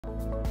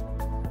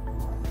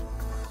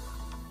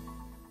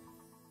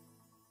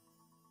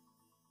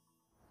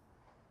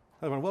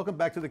Hello everyone, welcome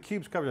back to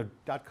theCUBE's coverage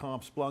of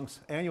 .conf Splunk's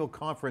annual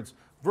conference,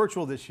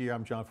 virtual this year.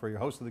 I'm John Furrier,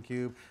 host of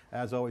theCUBE.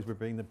 As always, we're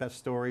bringing the best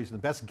stories and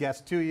the best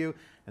guests to you.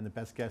 And the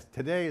best guest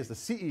today is the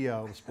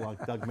CEO of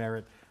Splunk, Doug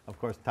Merritt, of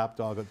course, top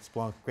dog at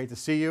Splunk. Great to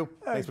see you.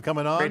 Thanks for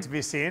coming on. Great to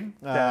be seen.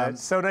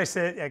 So nice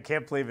I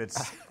can't believe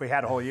we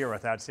had a whole year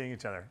without seeing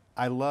each other.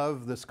 I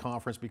love this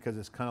conference because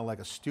it's kind of like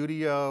a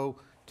studio,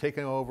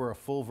 taking over a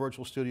full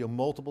virtual studio,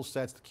 multiple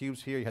sets.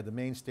 theCUBE's here, you had the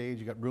main stage,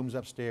 you got rooms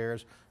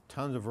upstairs,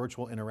 tons of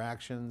virtual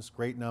interactions,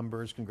 great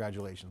numbers,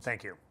 congratulations.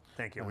 Thank you,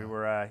 thank you. We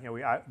were,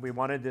 we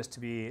wanted this to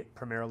be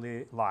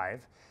primarily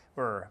live,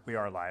 or we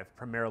are live,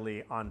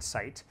 primarily on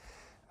site.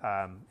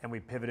 And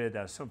we pivoted.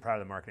 I was so proud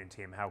of the marketing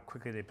team, how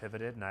quickly they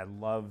pivoted, and I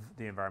love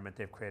the environment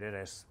they've created.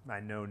 I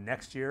know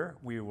next year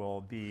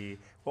we'll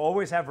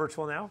always have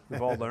virtual now,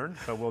 we've all learned,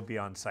 but we'll be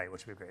on site,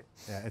 which will be great.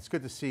 Yeah, it's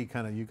good to see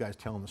kind of you guys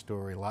telling the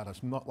story, a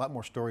lot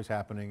more stories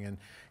happening,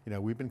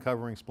 and we've been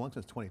covering Splunk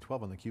since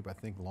 2012 on theCUBE, I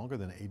think longer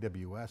than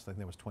AWS, I think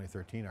that was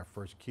 2013, our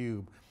first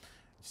CUBE.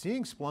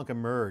 Seeing Splunk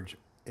emerge,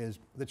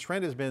 the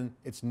trend has been,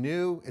 it's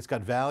new, it's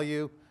got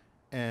value,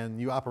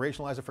 and you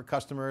operationalize it for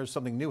customers,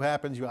 something new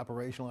happens, you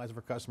operationalize it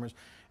for customers,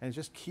 and it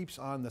just keeps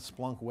on the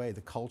Splunk way,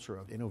 the culture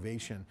of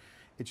innovation.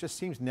 It just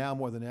seems now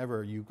more than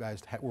ever, you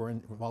guys were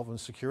involved in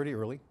security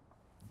early.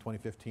 In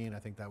 2015, I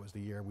think that was the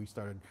year we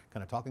started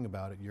kind of talking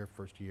about it, your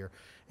first year.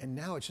 And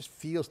now it just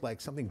feels like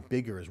something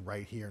bigger is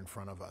right here in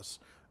front of us.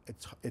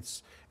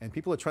 And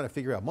people are trying to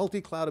figure out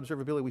multi-cloud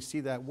observability, we see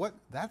that.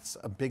 That's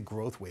a big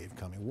growth wave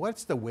coming.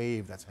 What's the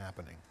wave that's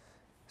happening?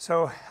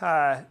 So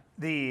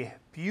the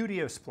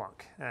beauty of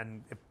Splunk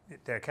and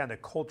the kind of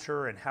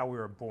culture and how we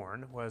were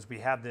born was we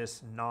have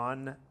this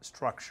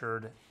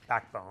non-structured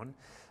backbone,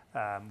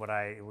 what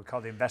I would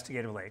call the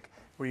investigative lake,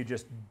 where you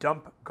just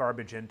dump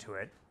garbage into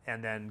it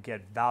and then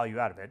get value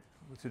out of it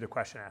through the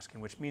question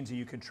asking, which means that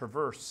you can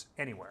traverse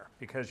anywhere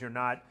because you're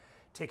not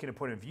taking a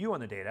point of view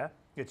on the data,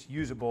 it's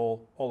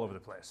usable all over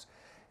the place.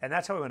 And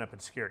that's how we went up in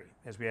security,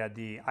 as we had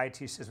the IT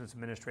systems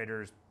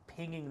administrators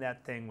pinging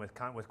that thing with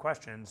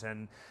questions,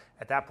 and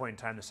at that point in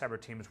time, the cyber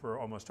teams were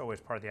almost always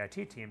part of the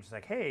IT teams. It's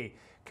like, hey,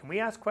 can we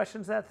ask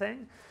questions of that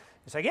thing?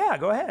 It's like, yeah,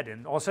 go ahead,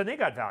 and all of a sudden they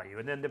got value,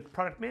 and then the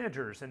product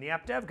managers and the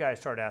app dev guys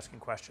started asking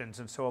questions,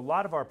 and so a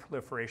lot of our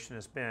proliferation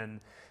has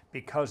been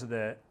because of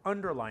the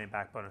underlying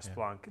backbone of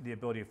Splunk, the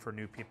ability for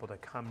new people to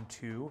come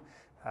to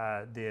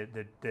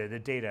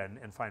the data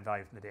and find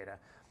value from the data.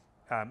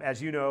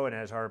 As you know, and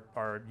as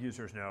our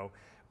users know,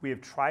 we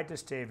have tried to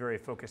stay very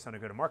focused on a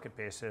go-to-market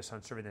basis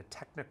on serving the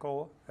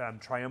technical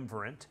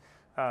triumvirate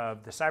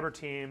of the cyber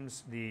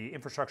teams, the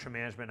infrastructure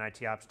management and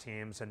IT ops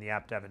teams, and the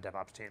app dev and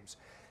DevOps teams.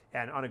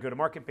 And on a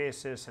go-to-market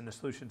basis and the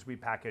solutions we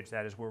package,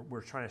 that is,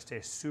 we're trying to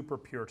stay super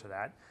pure to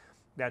that.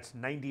 That's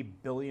 $90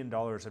 billion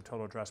of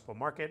total addressable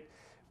market.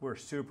 We're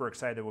super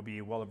excited that we'll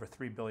be well over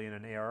 $3 billion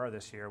in ARR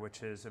this year,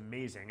 which is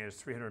amazing. It was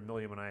 $300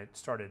 million when I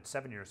started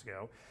 7 years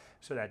ago.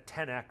 So that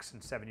 10X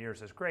in 7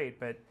 years is great,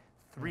 but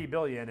 $3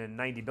 billion and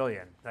 $90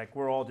 billion. Like,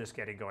 we're all just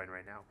getting going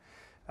right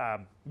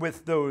now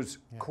with those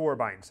core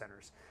buying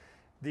centers.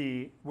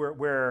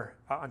 We're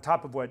on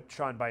top of what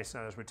Sean Bice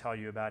and others would tell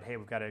you about, hey,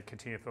 we've got to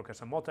continue to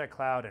focus on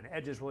multi-cloud, and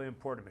edge is really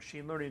important,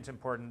 machine learning is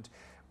important.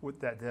 With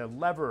the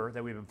lever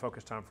that we've been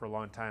focused on for a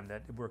long time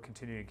that we're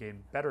continuing to gain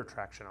better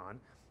traction on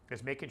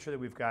is making sure that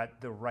we've got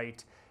the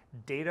right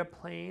data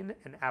plane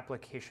and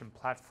application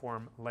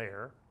platform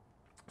layer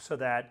so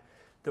that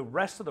the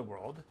rest of the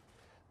world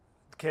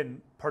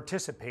can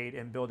participate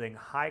in building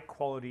high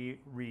quality,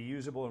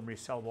 reusable and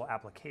resellable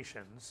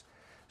applications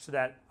so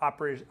that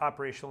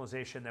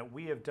operationalization that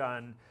we have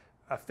done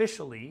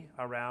officially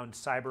around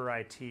cyber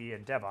IT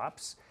and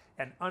DevOps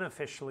and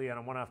unofficially on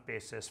a one-off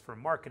basis for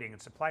marketing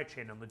and supply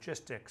chain and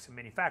logistics and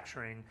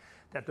manufacturing,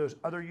 that those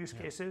other use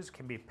cases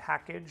can be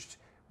packaged,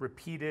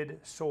 repeated,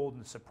 sold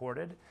and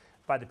supported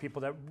by the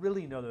people that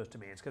really know those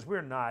domains, because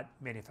we're not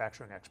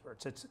manufacturing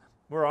experts.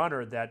 We're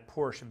honored that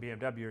Porsche and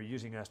BMW are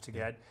using us to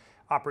get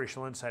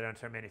operational insight onto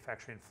their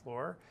manufacturing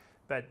floor,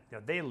 but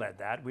they led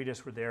that. We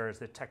just were there as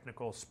the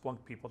technical Splunk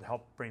people to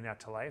help bring that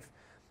to life.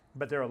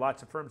 But there are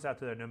lots of firms out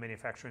there that know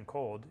manufacturing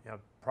cold,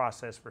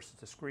 process versus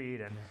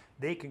discrete, and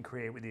they can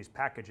create with these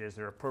packages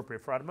that are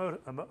appropriate for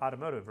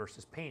automotive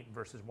versus paint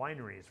versus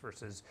wineries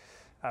versus,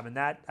 and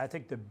that, I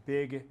think the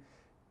big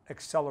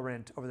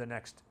accelerant over the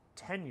next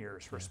 10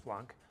 years for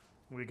Splunk,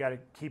 we got to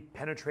keep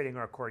penetrating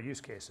our core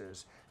use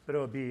cases, but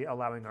it'll be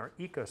allowing our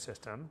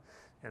ecosystem,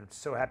 and I'm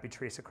so happy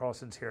Teresa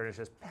Carlson's here and is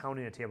just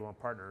pounding the table on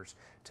partners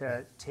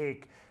to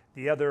take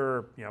the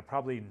other,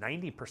 probably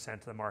 90%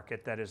 of the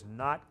market that is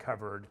not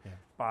covered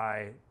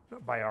by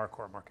our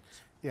core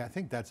markets. Yeah, I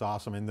think that's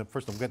awesome. And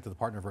first we'll get to the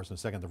partnerverse in a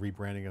second, the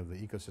rebranding of the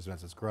ecosystem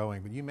as it's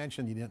growing. But you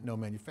mentioned you didn't know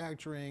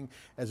manufacturing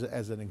as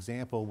an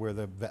example where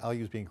the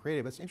value is being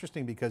created. But it's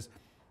interesting because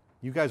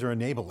you guys are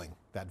enabling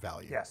that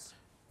value. Yes.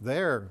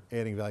 They're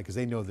adding value because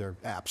they know their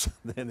apps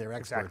and they're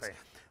experts. Exactly.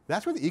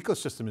 That's where the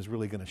ecosystem is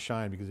really going to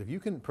shine, because if you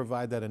can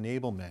provide that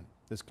enablement,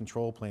 this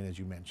control plane as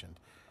you mentioned,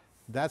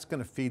 that's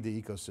going to feed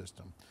the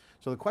ecosystem.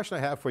 So the question I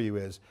have for you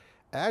is,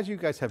 as you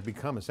guys have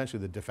become essentially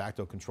the de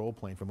facto control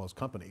plane for most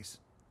companies,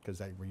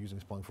 because we're using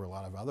Splunk for a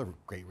lot of other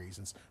great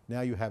reasons.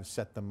 Now you have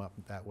set them up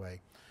that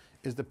way.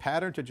 Is the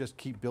pattern to just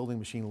keep building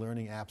machine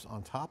learning apps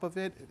on top of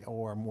it,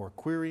 or more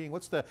querying?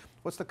 What's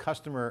the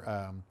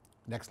customer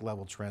next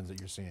level trends that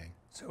you're seeing?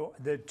 So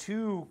the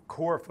two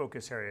core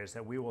focus areas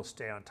that we will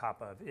stay on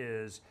top of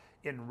is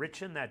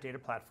enriching that data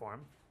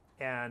platform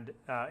and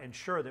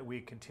ensure that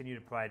we continue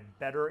to provide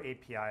better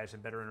APIs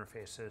and better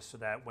interfaces so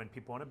that when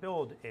people want to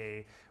build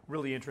a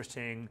really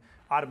interesting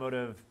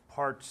automotive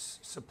parts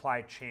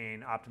supply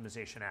chain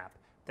optimization app,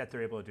 that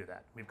they're able to do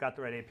that. We've got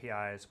the right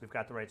APIs, we've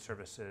got the right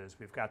services,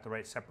 we've got the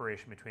right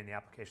separation between the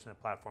application and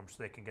the platform so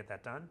they can get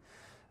that done.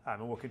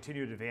 And we'll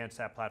continue to advance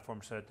that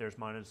platform so that there's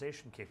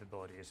monetization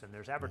capabilities and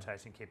there's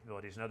advertising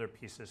capabilities and other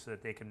pieces so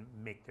that they can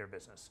make their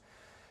business.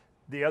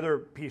 The other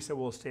piece that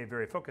we'll stay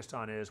very focused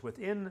on is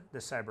within the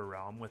cyber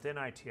realm, within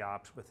IT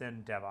ops,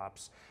 within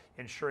DevOps,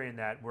 ensuring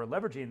that we're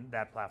leveraging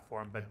that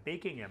platform, but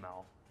baking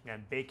ML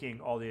and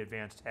baking all the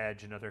advanced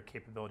edge and other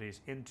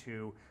capabilities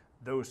into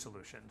those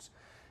solutions.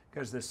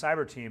 Because the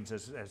cyber teams,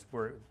 as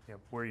where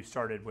you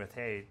started with,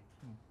 hey,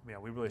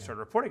 we really started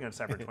reporting on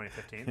cyber in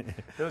 2015,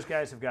 those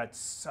guys have got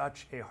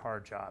such a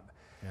hard job.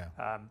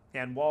 Yeah.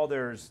 And while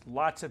there's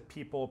lots of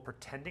people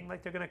pretending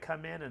like they're going to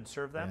come in and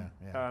serve them,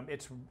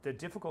 the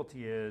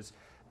difficulty is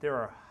there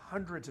are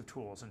hundreds of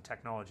tools and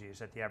technologies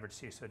that the average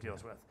CISO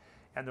deals with.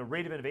 And the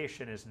rate of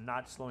innovation is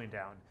not slowing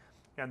down.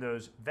 And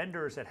those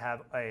vendors that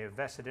have a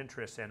vested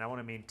interest in, I want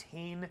to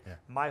maintain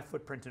my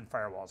footprint in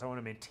firewalls, I want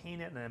to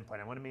maintain it in the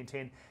endpoint, I want to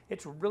maintain,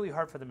 it's really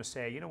hard for them to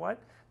say, you know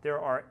what, there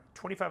are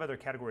 25 other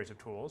categories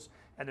of tools,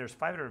 and there's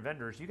 500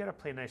 vendors, you got to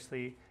play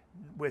nicely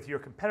with your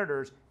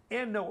competitors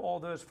and know all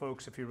those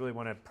folks if you really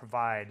want to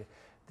provide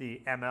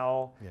the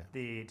ML,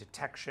 the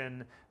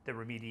detection, the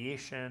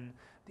remediation,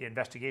 the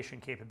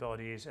investigation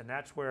capabilities, and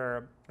that's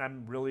where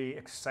I'm really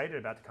excited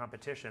about the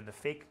competition, the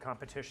fake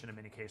competition in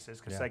many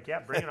cases, because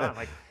bring it on.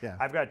 Like,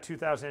 I've got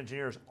 2,000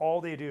 engineers, all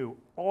they do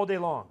all day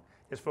long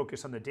is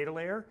focus on the data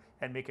layer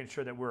and making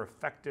sure that we're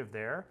effective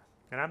there.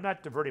 And I'm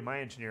not diverting my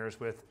engineers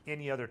with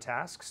any other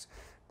tasks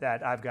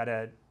that I've got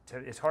to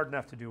it's hard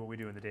enough to do what we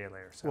do in the data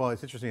layer. So. Well,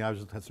 it's interesting, I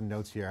just had some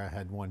notes here. I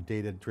had one,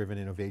 data-driven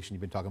innovation.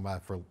 You've been talking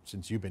about it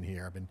since you've been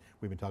here.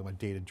 We've been talking about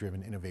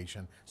data-driven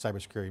innovation,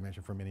 cybersecurity you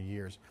mentioned for many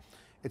years.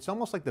 It's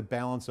almost like the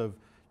balance of,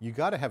 you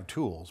got to have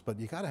tools, but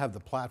you got to have the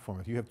platform.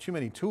 If you have too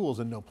many tools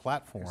and no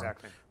platform,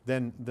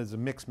 then there's a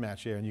mix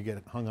match there and you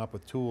get hung up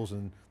with tools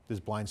and there's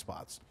blind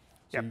spots.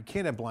 So you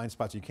can't have blind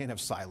spots, you can't have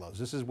silos.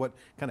 This is what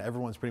kind of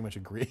everyone's pretty much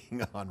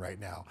agreeing on right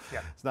now.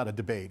 It's not a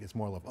debate, it's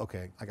more like,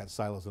 okay, I got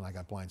silos and I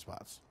got blind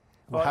spots.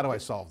 Well, how do I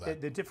solve that?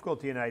 The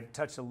difficulty, and I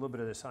touched a little bit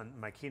of this on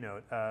my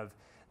keynote, of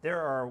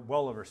there are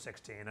well over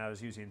 16. I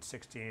was using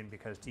 16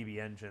 because DB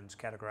Engines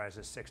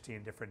categorizes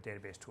 16 different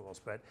database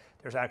tools, but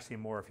there's actually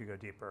more if you go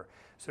deeper.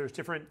 So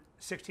there's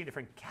 16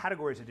 different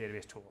categories of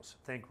database tools.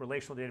 Think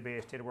relational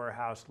database, data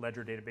warehouse,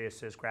 ledger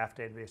databases, graph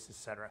databases, et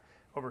cetera.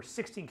 Over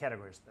 16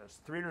 categories of those,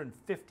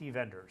 350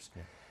 vendors.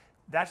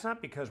 That's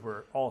not because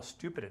we're all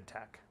stupid in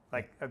tech.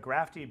 Like a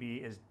graph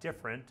DB is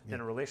different than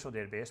a relational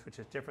database, which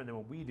is different than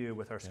what we do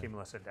with our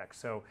schemaless index.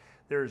 So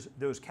there's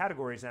those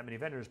categories, that many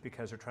vendors,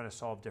 because they're trying to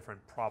solve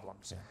different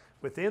problems.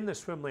 Within the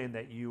swim lane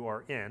that you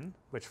are in,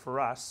 which for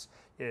us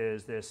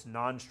is this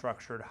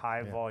non-structured,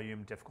 high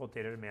volume, difficult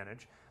data to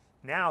manage.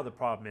 Now the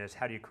problem is,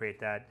 how do you create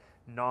that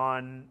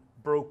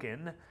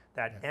non-broken,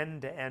 that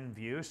end-to-end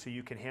view so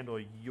you can handle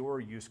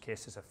your use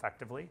cases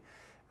effectively?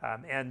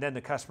 And then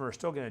the customer is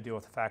still going to deal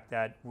with the fact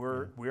that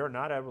we are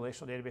not a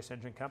relational database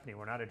engine company.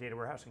 We're not a data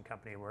warehousing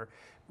company.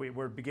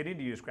 We're beginning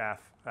to use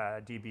graph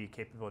DB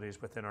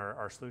capabilities within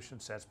our solution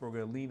sets, but we're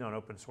going to lean on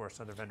open source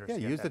and other vendors. Yeah,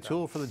 use the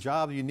tool for the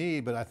job you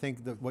need, but I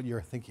think that what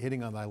you're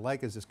hitting on that I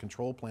like is this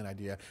control plane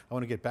idea. I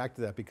want to get back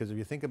to that because if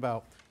you think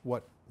about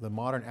what the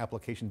modern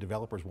application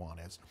developers want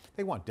is,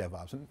 they want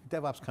DevOps, and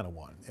DevOps kind of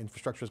won.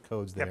 Infrastructure as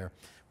code's there.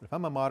 But if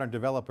I'm a modern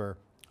developer,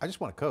 I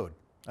just want to code.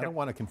 I don't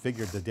want to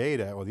configure the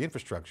data or the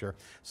infrastructure.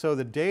 So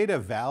the data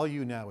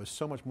value now is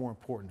so much more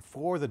important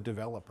for the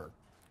developer,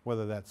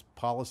 whether that's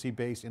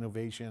policy-based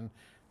innovation,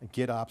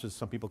 GitOps as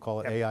some people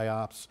call it, AI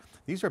ops.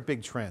 These are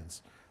big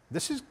trends.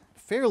 This is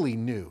fairly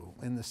new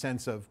in the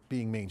sense of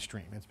being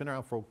mainstream. It's been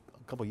around for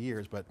a couple of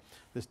years, but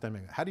this time,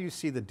 how do you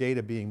see the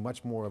data being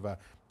much more of a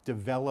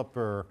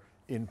developer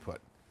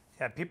input?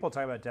 Yeah, people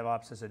talk about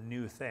DevOps as a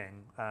new thing.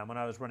 When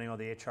I was running all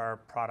the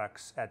HR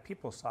products at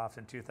PeopleSoft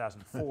in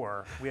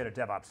 2004, we had a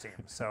DevOps team.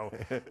 So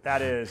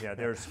that is,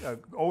 there's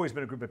always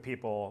been a group of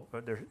people,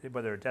 whether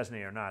they're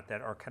designated or not,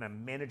 that are kind of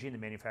managing the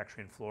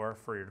manufacturing floor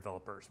for your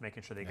developers,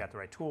 making sure they got the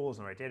right tools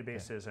and the right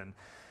databases. And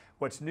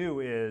what's new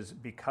is,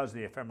 because of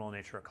the ephemeral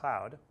nature of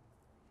cloud,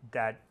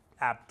 that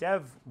app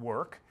dev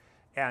work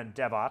and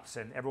DevOps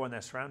and everyone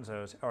that surrounds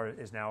those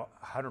is now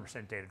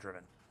 100% data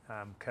driven.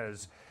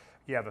 Because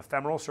you have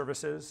ephemeral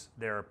services,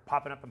 they're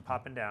popping up and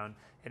popping down,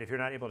 and if you're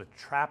not able to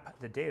trap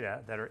the data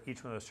that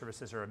each one of those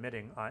services are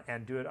emitting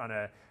and do it on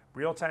a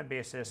real-time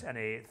basis and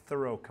a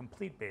thorough,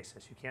 complete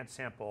basis, you can't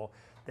sample,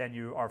 then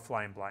you are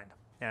flying blind.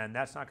 And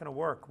that's not going to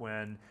work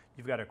when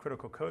you've got a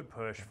critical code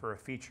push for a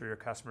feature your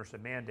customer's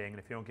demanding, and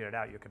if you don't get it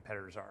out, your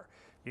competitors are.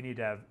 You need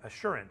to have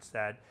assurance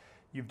that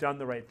you've done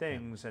the right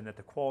things and that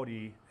the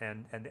quality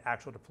and the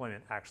actual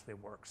deployment actually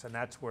works. And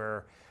that's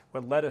where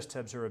what led us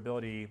to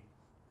observability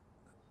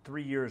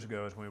 3 years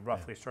ago is when we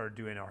roughly started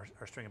doing our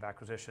string of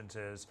acquisitions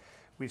is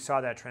we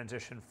saw that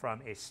transition from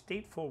a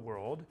stateful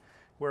world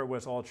where it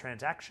was all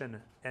transaction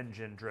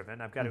engine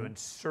driven. I've got to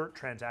insert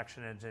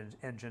transaction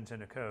engines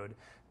into code,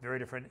 very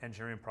different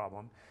engineering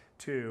problem,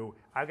 to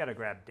I've got to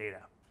grab data.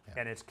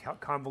 And it's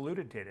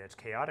convoluted data, it's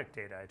chaotic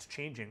data, it's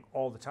changing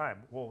all the time.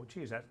 Well,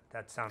 geez,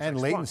 that sounds and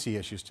like latency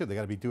issues too, they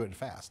got to do it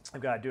fast.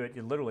 I've got to do it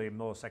literally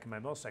millisecond by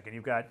millisecond.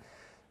 You've got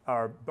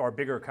our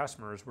bigger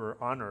customers were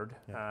honored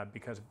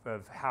because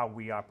of how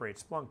we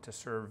operate Splunk to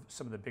serve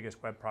some of the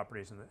biggest web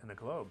properties in the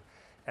globe.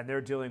 And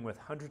they're dealing with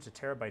hundreds of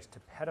terabytes to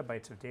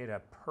petabytes of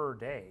data per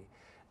day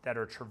that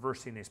are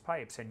traversing these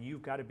pipes. And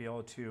you've got to be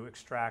able to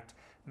extract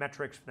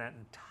metrics from that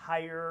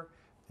entire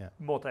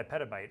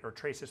multi-petabyte or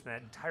traces from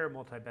that entire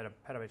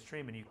multi-petabyte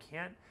stream. And you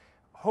can't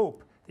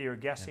hope that you're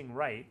guessing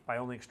right by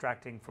only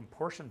extracting from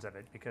portions of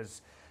it,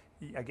 because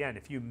again,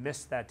 if you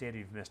miss that data,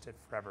 you've missed it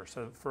forever.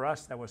 So for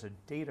us, that was a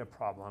data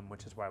problem,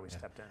 which is why we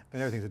stepped in.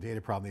 And everything's a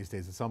data problem these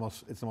days. It's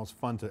almost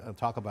fun to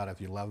talk about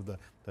if you love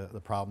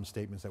the problem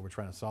statements that we're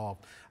trying to solve.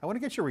 I want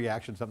to get your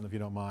reaction to something, if you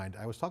don't mind.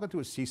 I was talking to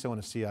a CISO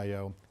and a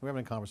CIO. We were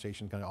having a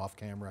conversation kind of off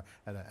camera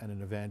at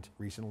an event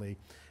recently.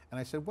 And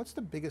I said, what's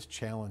the biggest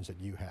challenge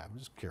that you have? I'm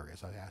just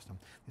curious, I asked them.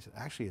 They said,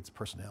 actually it's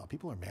personnel.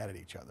 People are mad at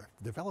each other.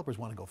 The developers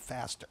want to go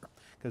faster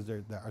because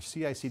our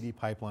CI/CD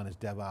pipeline is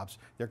DevOps,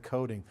 they're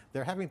coding.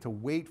 They're having to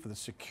wait for the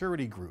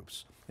security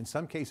groups, in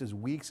some cases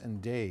weeks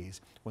and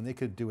days, when they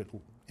could do it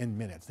in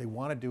minutes. They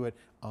want to do it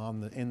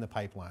in the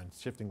pipeline,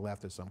 shifting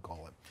left as some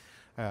call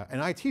it.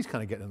 And IT's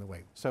kind of getting in the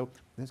way. So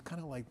it's kind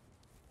of like,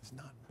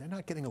 they're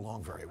not getting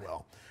along very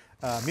well.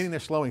 Meaning they're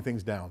slowing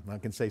things down. I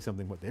can say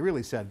something what they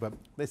really said, but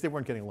they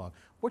weren't getting along.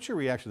 What's your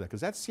reaction to that?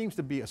 Because that seems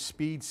to be a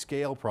speed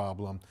scale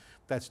problem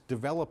that's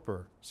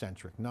developer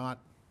centric, not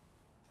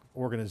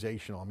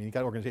organizational. I mean, you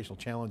got organizational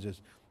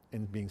challenges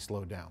in being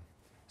slowed down.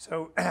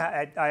 So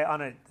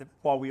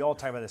while we all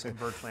talk about this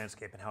converged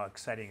landscape and how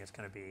exciting it's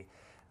going to be,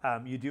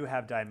 you do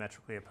have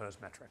diametrically opposed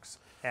metrics.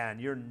 And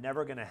you're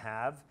never going to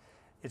have,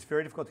 it's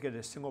very difficult to get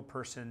a single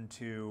person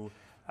to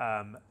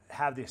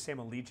have the same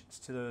allegiance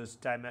to those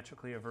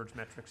diametrically diverged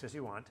metrics as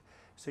you want.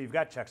 So you've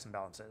got checks and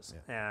balances.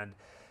 And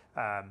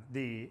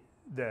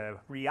the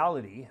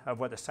reality of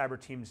what the cyber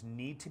teams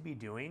need to be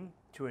doing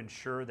to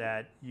ensure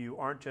that you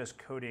aren't just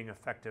coding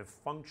effective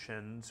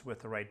functions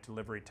with the right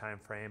delivery time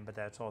frame, but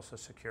that's also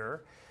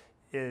secure,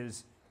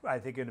 is I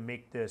think going to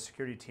make the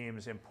security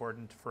teams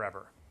important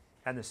forever.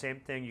 And the same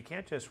thing, you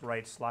can't just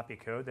write sloppy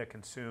code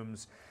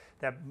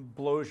that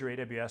blows your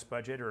AWS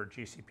budget or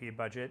GCP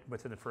budget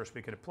within the first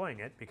week of deploying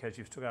it, because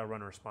you've still got to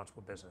run a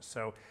responsible business.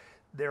 So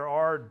there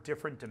are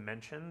different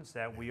dimensions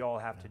that we all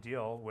have to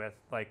deal with,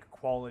 like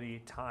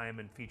quality, time,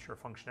 and feature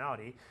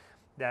functionality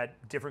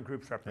that different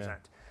groups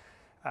represent.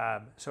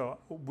 So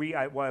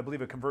while I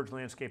believe a converged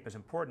landscape is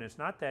important, it's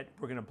not that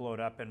we're going to blow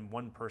it up and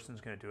one person's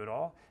going to do it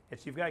all.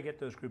 It's you've got to get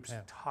those groups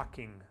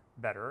talking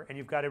better, and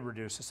you've got to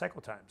reduce the cycle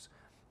times.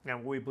 Now,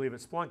 what we believe at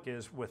Splunk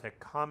is with a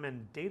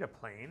common data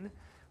plane,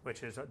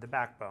 which is the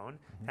backbone,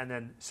 and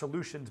then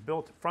solutions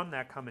built from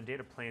that common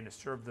data plane to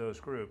serve those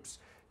groups,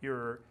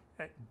 you're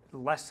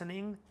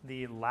lessening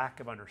the lack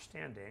of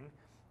understanding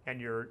and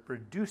you're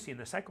reducing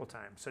the cycle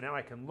time. So now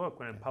I can look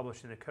when I'm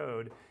publishing the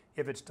code,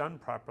 if it's done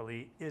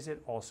properly, is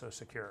it also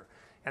secure?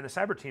 And the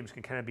cyber teams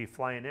can kind of be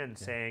flying in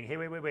saying, hey,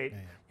 wait. You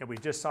know, we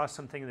just saw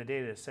something in the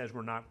data that says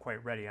we're not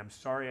quite ready. I'm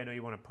sorry, I know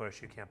you want to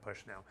push, you can't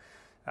push now.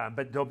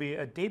 But there'll be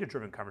a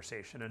data-driven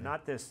conversation, and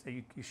not this,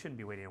 you shouldn't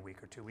be waiting a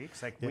week or 2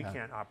 weeks. Like we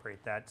can't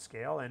operate that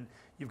scale, and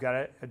you've got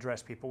to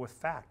address people with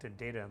fact and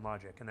data and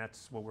logic, and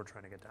that's what we're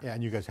trying to get done. Yeah,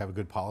 and you guys have a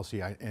good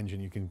policy engine.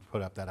 You can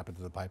put that up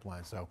into the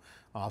pipeline. So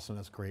awesome,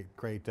 that's great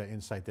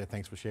insight there.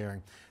 Thanks for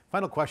sharing.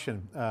 Final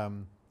question,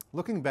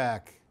 looking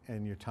back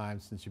in your time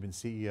since you've been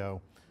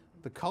CEO,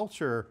 the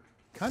culture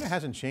kind of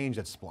hasn't changed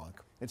at Splunk.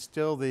 It's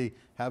still the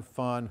have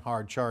fun,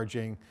 hard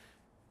charging,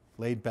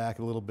 laid back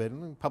a little bit,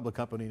 and public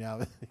company now,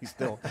 you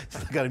still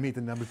got to meet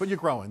the numbers, but you're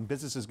growing,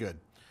 business is good.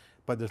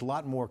 But there's a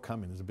lot more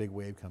coming, there's a big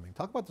wave coming.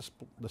 Talk about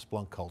the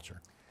Splunk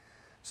culture.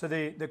 So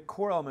the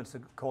core elements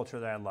of the culture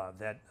that I love,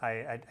 that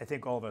I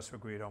think all of us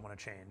agree don't want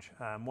to change.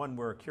 One,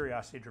 we're a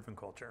curiosity-driven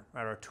culture.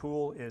 Right? Our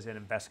tool is an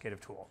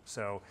investigative tool.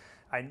 So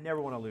I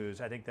never want to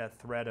lose. I think that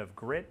thread of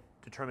grit,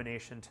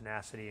 determination,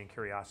 tenacity, and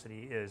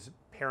curiosity is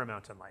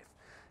paramount in life.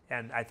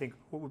 And I think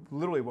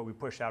literally what we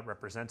push out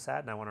represents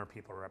that, and I want our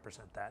people to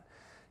represent that.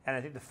 And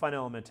I think the fun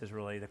element is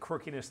really the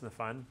quirkiness and the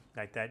fun.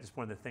 Like that is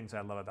one of the things I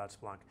love about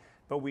Splunk.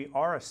 But we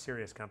are a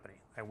serious company.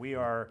 And we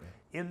are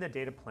in the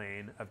data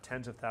plane of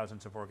tens of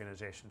thousands of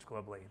organizations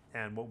globally.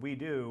 And what we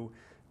do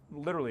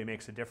literally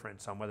makes a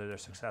difference on whether they're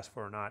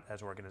successful or not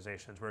as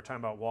organizations. We were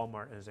talking about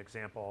Walmart as an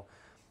example,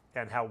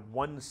 and how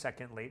 1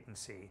 second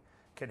latency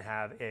can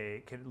have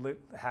a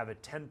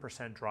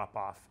 10% drop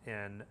off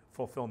in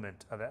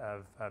fulfillment of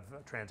a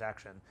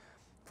transaction.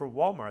 For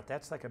Walmart,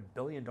 that's like $1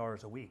 billion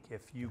a week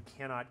if you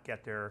cannot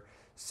get their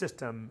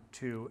system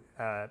to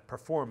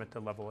perform at the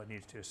level it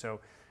needs to. So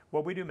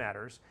what we do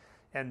matters.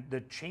 And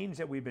the change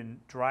that we've been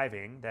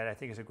driving that I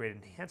think is a great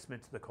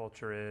enhancement to the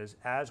culture is,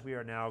 as we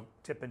are now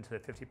tipping to the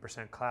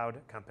 50% cloud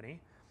company,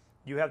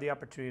 you have the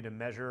opportunity to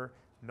measure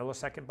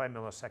millisecond by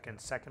millisecond,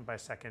 second by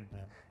second,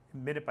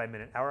 minute by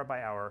minute, hour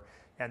by hour,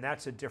 and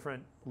that's a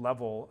different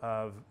level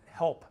of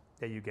help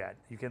that you get.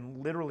 You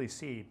can literally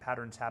see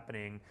patterns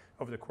happening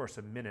over the course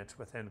of minutes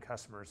within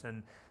customers,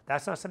 and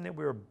that's not something that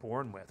we were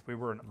born with. We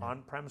were an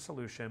on-prem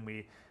solution.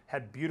 We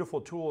had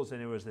beautiful tools,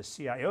 and it was the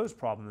CIO's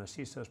problem, the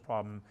CISO's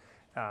problem,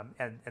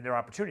 and their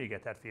opportunity to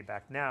get that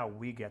feedback. Now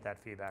we get that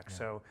feedback.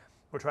 So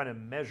we're trying to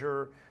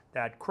measure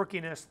that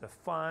quirkiness, the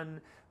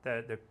fun,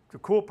 the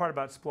cool part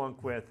about Splunk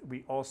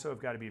we also have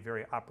got to be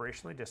very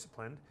operationally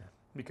disciplined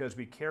because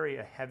we carry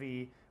a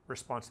heavy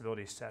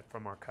responsibility set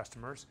from our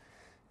customers.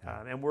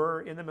 And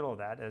we're in the middle of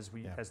that as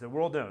the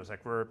world knows,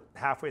 like we're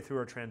halfway through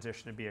our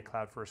transition to be a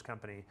cloud first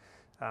company.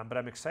 But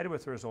I'm excited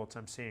with the results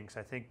I'm seeing because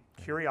I think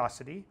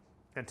curiosity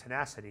and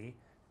tenacity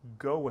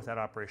go with that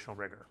operational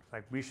rigor.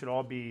 Like we should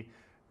all be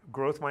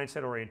growth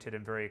mindset oriented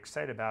and very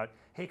excited about,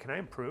 hey, can I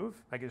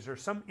improve? Like, is there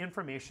some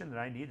information that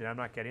I need that I'm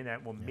not getting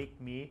that will make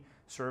me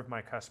serve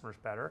my customers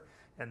better?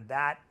 And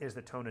that is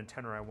the tone and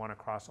tenor I want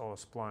across all of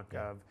Splunk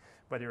of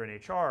whether you're in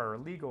HR or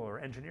legal or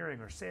engineering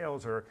or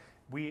sales, or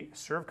we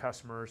serve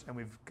customers and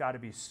we've got to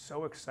be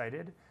so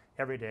excited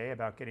every day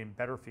about getting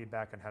better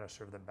feedback on how to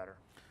serve them better.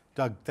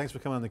 Doug, thanks for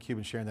coming on theCUBE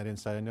and sharing that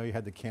insight. I know you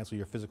had to cancel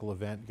your physical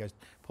event. You guys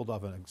pulled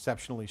off an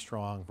exceptionally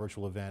strong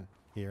virtual event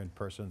here in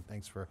person.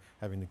 Thanks for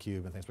having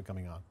theCUBE and thanks for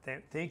coming on.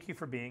 Thank you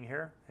for being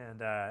here,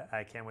 and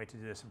I can't wait to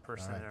do this in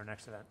person at our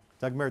next event.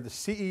 Doug Merritt, the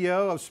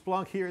CEO of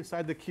Splunk here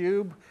inside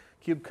theCUBE.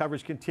 CUBE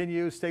coverage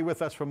continues. Stay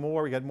with us for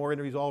more. We got more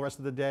interviews all the rest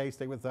of the day.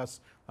 Stay with us.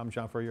 I'm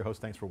John Furrier, your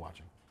host. Thanks for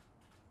watching.